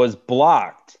was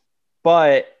blocked,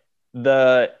 but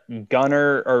the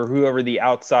gunner or whoever the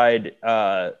outside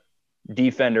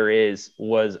defender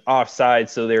was offside,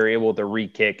 so they were able to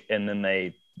re-kick, and then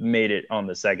they made it on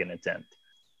the second attempt.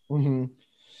 Mm-hmm.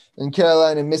 And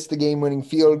Carolina missed the game-winning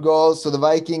field goal, so the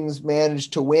Vikings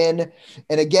managed to win.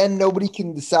 And again, nobody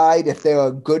can decide if they're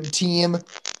a good team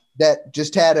that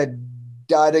just had a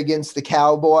dud against the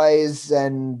Cowboys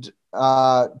and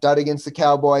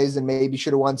maybe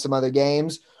should have won some other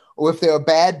games, or if they're a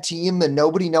bad team and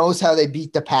nobody knows how they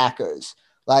beat the Packers.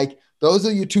 Like, those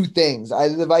are your two things.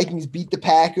 Either the Vikings beat the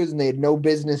Packers and they had no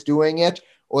business doing it,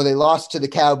 or they lost to the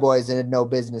Cowboys and had no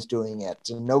business doing it.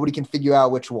 And nobody can figure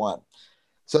out which one.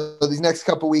 So these next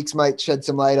couple weeks might shed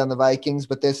some light on the Vikings,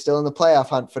 but they're still in the playoff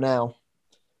hunt for now.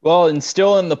 Well, and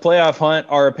still in the playoff hunt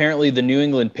are apparently the New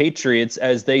England Patriots,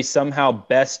 as they somehow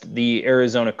best the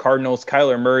Arizona Cardinals.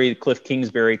 Kyler Murray, Cliff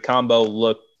Kingsbury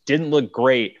combo didn't look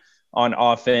great on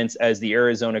offense, as the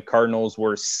Arizona Cardinals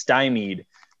were stymied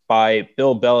by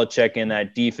Bill Belichick in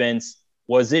that defense.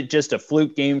 Was it just a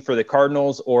fluke game for the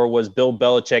Cardinals, or was Bill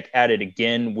Belichick at it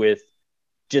again with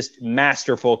just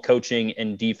masterful coaching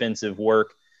and defensive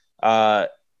work?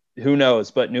 Who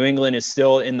knows? But New England is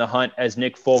still in the hunt, as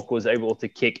Nick Folk was able to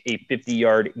kick a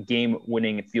 50-yard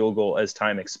game-winning field goal as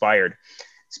time expired.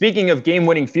 Speaking of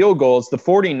game-winning field goals, the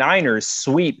 49ers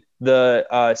sweep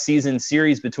the season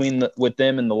series with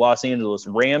them and the Los Angeles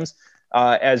Rams,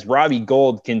 as Robbie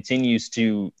Gould continues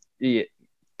to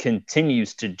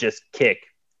just kick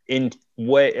in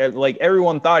way, like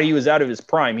everyone thought he was out of his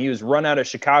prime. He was run out of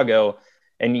Chicago,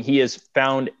 and he has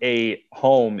found a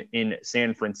home in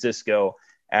San Francisco,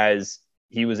 as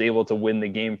he was able to win the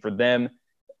game for them.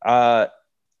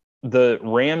 The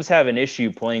Rams have an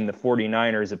issue playing the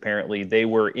 49ers, apparently. They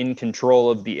were in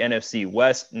control of the NFC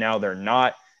West. Now they're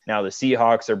not. Now the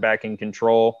Seahawks are back in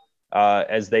control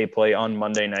as they play on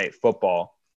Monday Night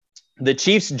Football. The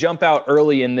Chiefs jump out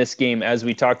early in this game, as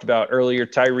we talked about earlier.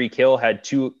 Tyreek Hill had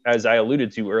as I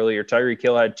alluded to earlier, Tyreek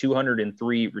Hill had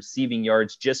 203 receiving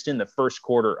yards just in the first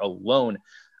quarter alone.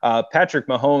 Patrick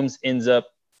Mahomes ends up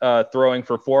throwing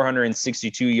for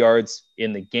 462 yards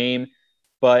in the game.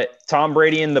 But Tom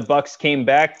Brady and the Bucs came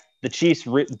back. The Chiefs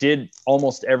did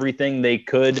almost everything they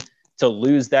could to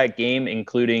lose that game,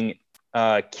 including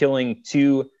killing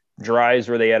two drives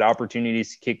where they had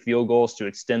opportunities to kick field goals to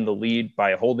extend the lead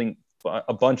by holding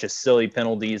a bunch of silly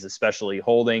penalties, especially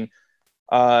holding.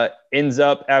 Ends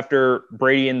up after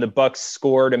Brady and the Bucs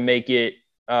score to make it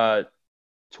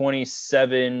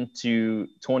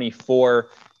 27-24.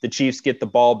 The Chiefs get the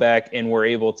ball back and were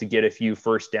able to get a few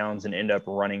first downs and end up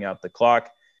running out the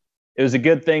clock. It was a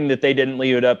good thing that they didn't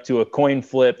leave it up to a coin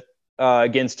flip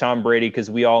against Tom Brady, because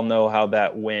we all know how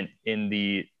that went in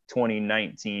the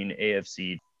 2019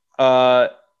 AFC.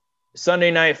 Sunday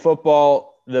Night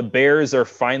Football, the Bears are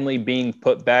finally being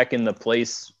put back in the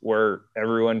place where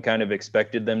everyone kind of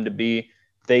expected them to be.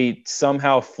 They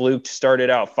somehow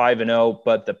started out 5-0,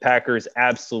 but the Packers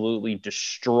absolutely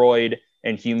destroyed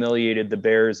and humiliated the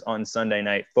Bears on Sunday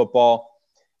Night Football.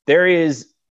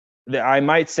 I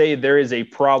might say there is a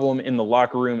problem in the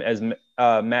locker room, as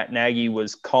Matt Nagy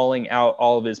was calling out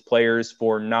all of his players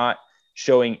for not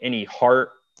showing any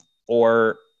heart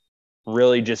or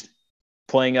really just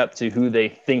playing up to who they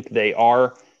think they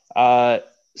are.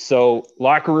 So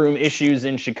locker room issues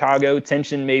in Chicago,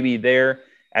 tension maybe there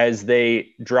as they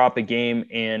drop a game,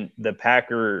 and the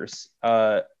Packers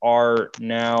are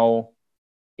now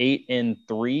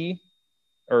 8-3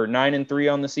 or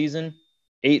 9-3 on the season.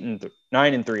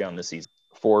 9-3 on the season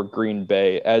for Green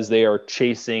Bay, as they are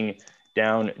chasing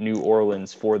down New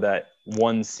Orleans for that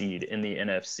 1 seed in the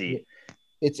NFC.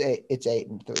 It's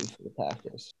 8-3 for the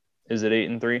Packers. Is it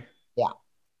 8-3? Yeah.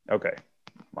 Okay,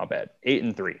 my bad.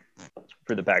 8-3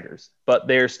 for the Packers, but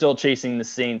they're still chasing the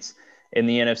Saints in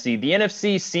the NFC. The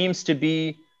NFC seems to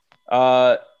be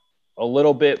a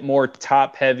little bit more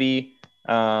top heavy.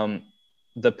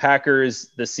 The Packers,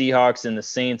 the Seahawks, and the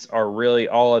Saints are really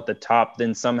all at the top.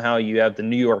 Then somehow you have the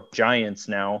New York Giants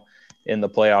now in the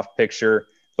playoff picture.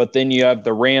 But then you have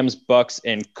the Rams, Bucks,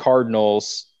 and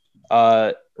Cardinals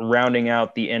rounding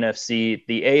out the NFC.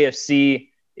 The AFC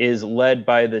is led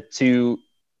by the two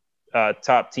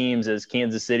top teams as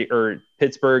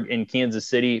Pittsburgh and Kansas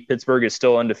City. Pittsburgh is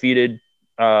still undefeated,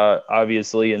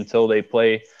 obviously, until they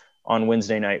play on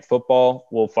Wednesday Night Football.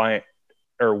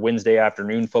 Wednesday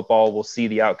afternoon football. We'll see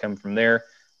the outcome from there.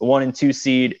 The 1 and 2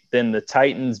 seed, then the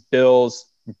Titans,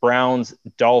 Bills, Browns,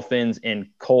 Dolphins, and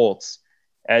Colts.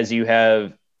 As you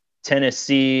have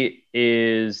Tennessee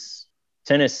is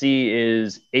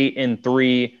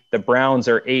 8-3. The Browns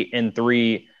are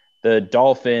 8-3. The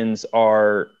Dolphins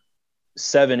are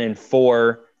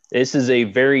 7-4. This is a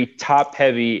very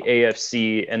top-heavy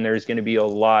AFC, and there's going to be a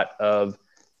lot of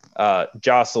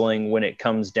jostling when it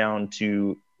comes down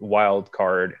to wild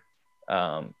card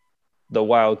the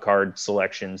wild card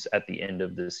selections at the end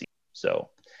of the season. So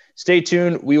stay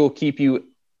tuned. We will keep you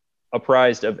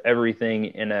apprised of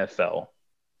everything NFL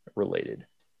related.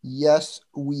 Yes,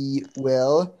 we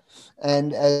will.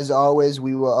 And as always,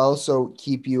 we will also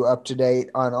keep you up to date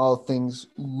on all things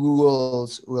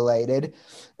rules related.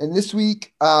 And this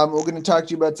week, we're going to talk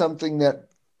to you about something that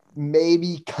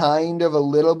maybe kind of a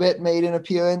little bit made an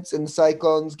appearance in the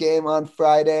Cyclones game on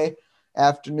Friday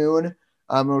afternoon.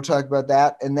 We'll talk about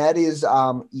that. And that is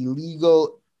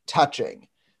illegal touching.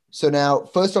 So now,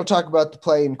 first I'll talk about the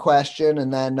play in question,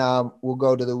 and then we'll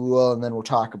go to the rule, and then we'll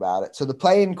talk about it. So the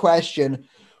play in question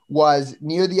was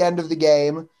near the end of the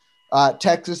game.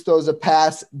 Texas throws a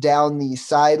pass down the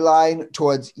sideline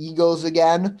towards Eagles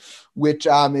again, which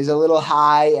is a little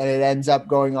high, and it ends up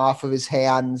going off of his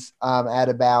hands out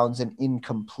of bounds and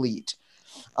incomplete.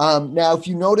 Now, if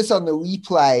you notice on the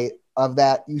replay of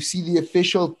that, you see the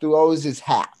official throws his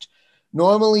hat.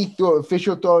 Normally,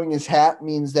 official throwing his hat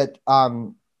means that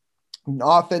an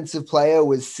offensive player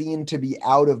was seen to be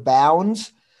out of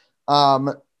bounds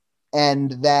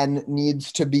and then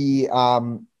needs to be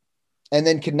and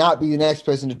then cannot be the next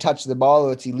person to touch the ball,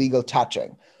 or it's illegal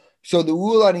touching. So the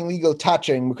rule on illegal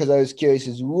touching, because I was curious,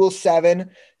 is Rule 7,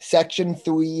 Section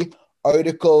 3,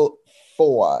 Article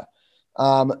 4,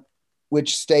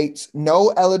 which states no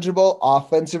eligible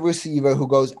offensive receiver who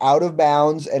goes out of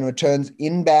bounds and returns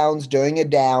inbounds during a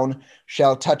down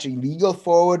shall touch a legal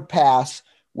forward pass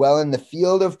while in the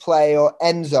field of play or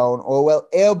end zone or while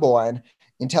airborne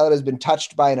until it has been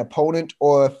touched by an opponent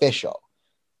or official.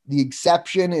 The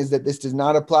exception is that this does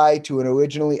not apply to an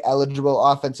originally eligible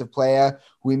offensive player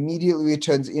who immediately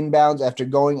returns inbounds after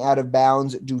going out of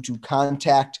bounds due to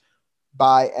contact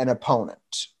by an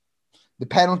opponent. The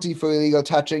penalty for illegal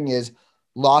touching is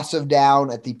loss of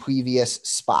down at the previous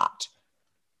spot.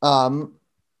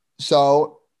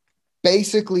 So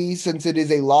basically, since it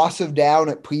is a loss of down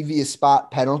at previous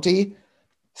spot penalty,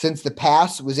 since the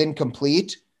pass was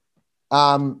incomplete,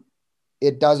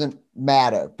 it doesn't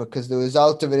matter because the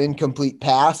result of an incomplete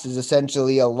pass is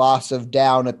essentially a loss of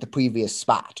down at the previous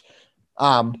spot.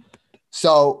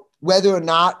 So whether or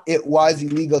not it was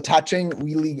illegal touching,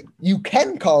 you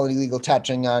can call it illegal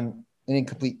touching on an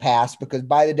incomplete pass because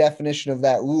by the definition of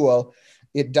that rule,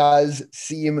 it does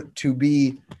seem to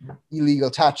be illegal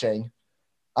touching.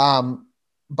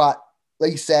 But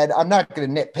like you said, I'm not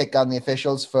going to nitpick on the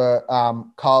officials for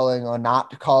calling or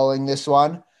not calling this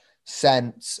one,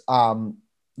 since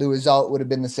the result would have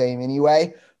been the same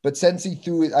anyway. But since he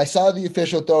threw it, I saw the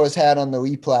official throw his hat on the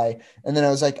replay, and then I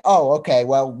was like, oh, okay,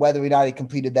 well, whether or not he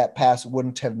completed that pass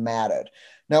wouldn't have mattered.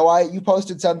 Now, you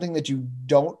posted something that you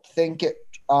don't think it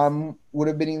would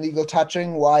have been illegal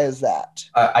touching. Why is that?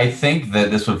 I think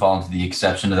that this would fall into the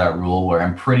exception to that rule where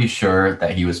I'm pretty sure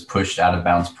that he was pushed out of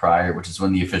bounds prior, which is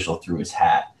when the official threw his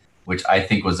hat, which I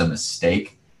think was a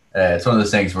mistake. It's one of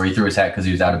those things where he threw his hat because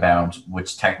he was out of bounds,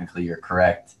 which technically you're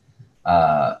correct.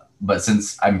 But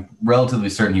since I'm relatively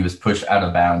certain he was pushed out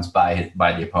of bounds by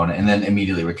the opponent and then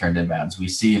immediately returned in bounds, we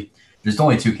see there's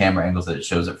only two camera angles that it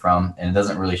shows it from, and it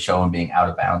doesn't really show him being out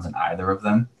of bounds in either of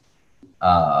them.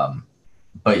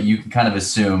 But you can kind of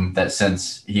assume that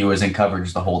since he was in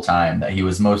coverage the whole time, that he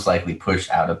was most likely pushed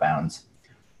out of bounds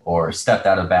or stepped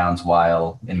out of bounds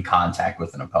while in contact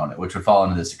with an opponent, which would fall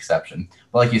into this exception.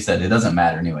 But like you said, it doesn't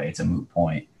matter anyway. It's a moot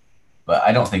point. But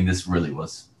I don't think this really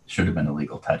should have been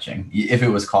illegal touching. If it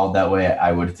was called that way,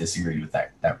 I would have disagreed with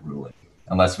that ruling,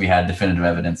 unless we had definitive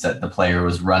evidence that the player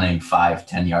was running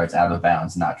 5-10 yards out of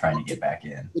bounds, not trying to get back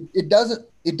in. It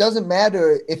doesn't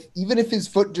matter even if his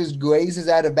foot just grazes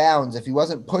out of bounds. If he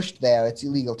wasn't pushed there, it's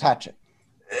illegal touching.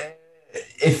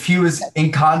 If he was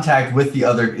in contact with the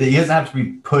other, he doesn't have to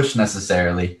be pushed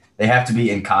necessarily. They have to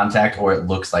be in contact, or it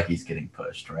looks like he's getting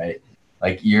pushed, right?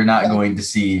 Like you're not going to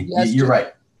see. You're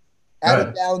right. Out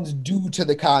of bounds due to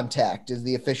the contact is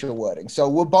the official wording. So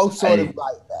we're both sort of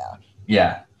right there.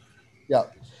 Yeah.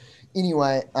 Yep.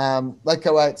 Anyway, like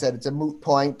I said, it's a moot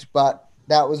point, but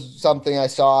that was something I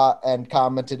saw and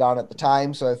commented on at the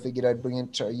time, so I figured I'd bring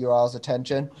it to your all's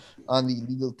attention on the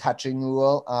illegal touching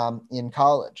rule in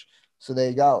college. So there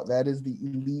you go. That is the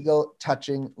illegal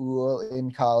touching rule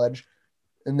in college,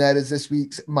 and that is this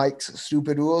week's Mike's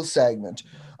Stupid Rules segment.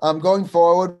 Going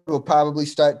forward, we'll probably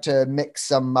start to mix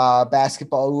some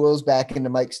basketball rules back into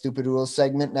Mike's Stupid Rules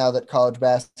segment now that college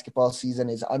basketball season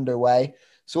is underway.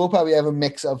 So we'll probably have a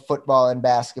mix of football and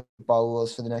basketball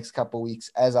rules for the next couple of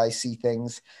weeks as I see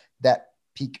things that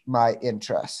pique my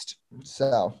interest.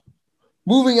 So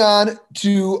moving on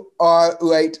to our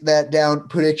Write That Down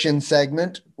prediction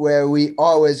segment, where we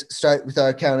always start with our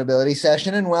accountability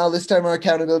session. And this time our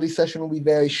accountability session will be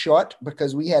very short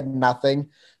because we had nothing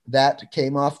that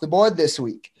came off the board this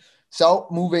week. So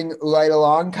moving right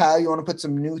along, Kyle, you want to put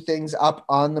some new things up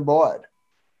on the board?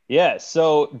 Yeah,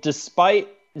 so despite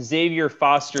Xavier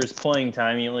Foster's playing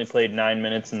time, he only played 9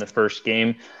 minutes in the first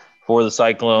game for the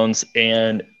Cyclones,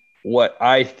 and what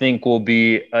I think will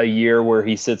be a year where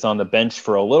he sits on the bench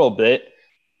for a little bit,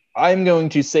 I'm going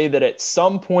to say that at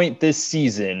some point this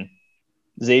season,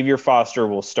 Xavier Foster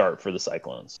will start for the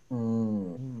Cyclones. I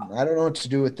don't know what to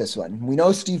do with this one. We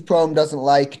know Steve Prohm doesn't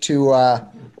like to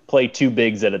play two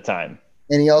bigs at a time.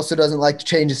 And he also doesn't like to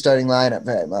change his starting lineup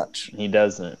very much. He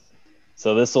doesn't.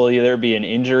 So this will either be an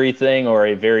injury thing or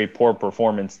a very poor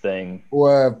performance thing.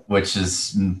 Or which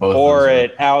is both. Or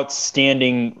an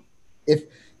outstanding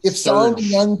if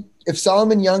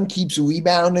Solomon Young keeps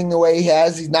rebounding the way he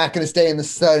has, he's not going to stay in the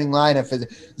starting lineup.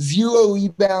 0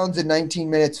 rebounds in 19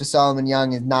 minutes for Solomon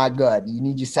Young is not good. You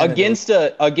need your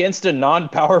center against a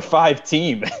non-Power 5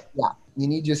 team. Yeah, you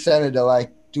need your center to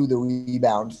do the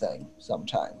rebound thing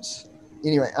sometimes.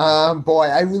 Anyway, boy,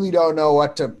 I really don't know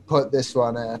what to put this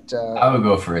one at. I would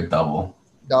go for a double.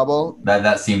 Double?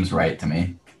 That seems right to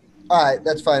me. All right,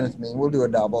 that's fine with me. We'll do a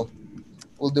double.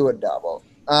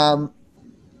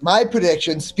 My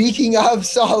prediction, speaking of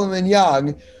Solomon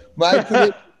Young, my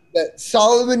prediction that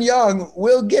Solomon Young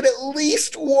will get at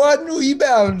least 1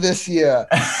 rebound this year.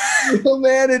 He'll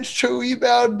manage to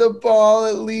rebound the ball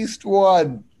at least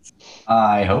 1.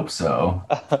 I hope so.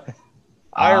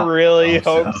 I really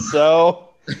hope so.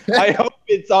 I hope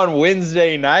it's on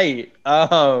Wednesday night.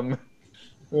 So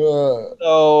you're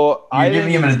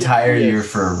giving him an entire year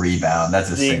for a rebound. That's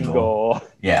a single.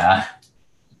 Yeah.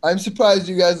 I'm surprised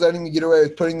you guys letting me get away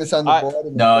with putting this on the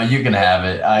board. No, you can have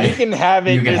it. You can have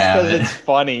it just because it's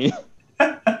funny.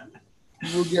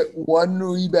 You will get 1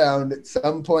 rebound at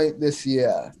some point this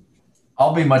year.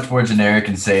 I'll be much more generic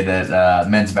and say that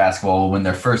men's basketball will win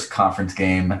their first conference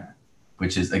game,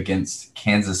 which is against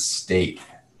Kansas State,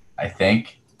 I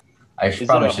think. Is it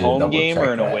a home game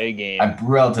or an away game? I'm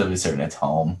relatively certain it's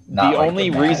home. The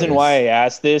only reason why I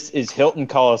asked this is Hilton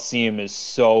Coliseum is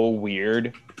so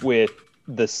weird with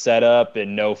the setup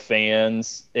and no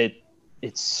fans.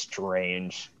 It's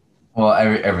strange. Well,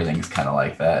 everything's kind of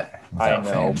like that. I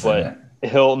know, but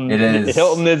Hilton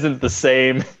isn't the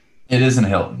same. It is in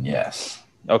Hilton, yes.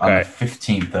 Okay. On the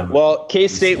 15th of Well,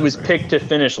 K-State was picked to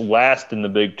finish last in the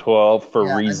Big 12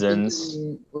 for reasons.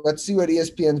 Let's see what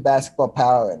ESPN's Basketball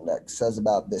Power Index says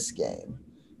about this game.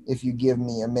 If you give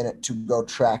me a minute to go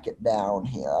track it down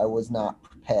here. I was not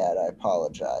prepared. I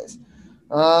apologize.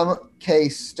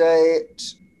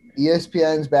 K-State,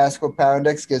 ESPN's Basketball Power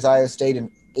Index gives Iowa State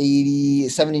an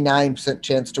 79%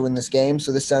 chance to win this game,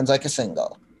 so this sounds like a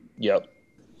single. Yep.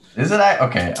 Is it?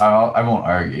 Okay, I won't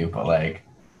argue, but I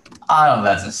don't know,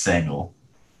 that's a single.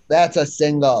 That's a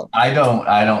single. I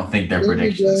don't think their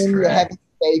prediction is correct. You're having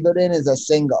favored in is a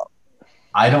single.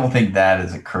 I don't think that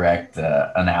is a correct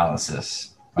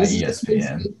analysis by ESPN. This is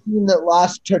the team that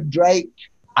lost to Drake.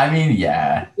 I mean,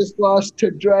 yeah. Just lost to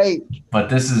Drake. But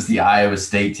this is the Iowa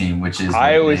State team, which is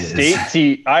Iowa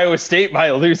State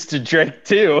might lose to Drake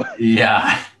too.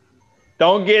 Yeah.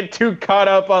 Don't get too caught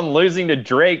up on losing to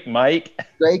Drake, Mike.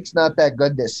 Drake's not that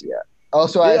good this year.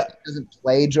 Also, Iowa State doesn't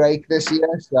play Drake this year,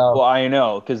 so. Well, I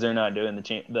know because they're not doing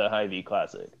the Hy-Vee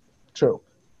Classic. True.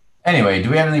 Anyway, do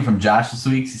we have anything from Josh this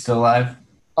week? Is he still alive?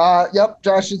 Yep,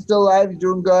 Josh is still alive. He's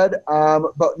doing good.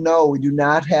 But no, we do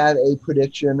not have a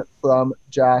prediction from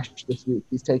Josh this week.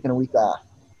 He's taking a week off.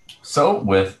 So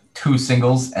with 2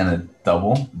 singles and a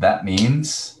double, that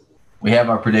means we have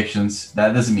our predictions.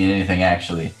 That doesn't mean anything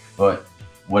actually, but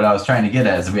what I was trying to get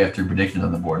at is that we have 3 predictions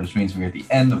on the board, which means we're at the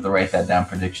end of the Write That Down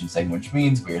prediction segment, which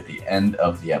means we're at the end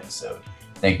of the episode.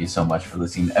 Thank you so much for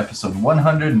listening to episode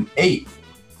 108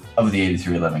 of the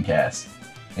 8311 cast.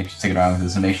 Thanks for sticking around with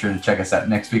us, and make sure to check us out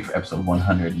next week for episode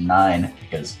 109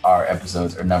 because our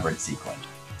episodes are numbered sequence.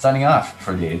 Signing off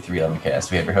for the 8311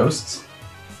 cast, we have your hosts,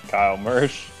 Kyle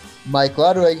Mersch, Mike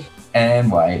Ludwig, and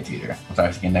Wyatt Teeter. We'll talk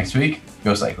to you again next week.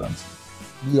 Go Cyclones.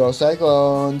 Go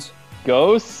Cyclones.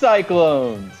 Go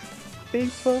Cyclones.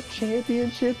 Big 12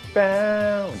 championship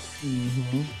bound.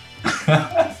 Mm-hmm.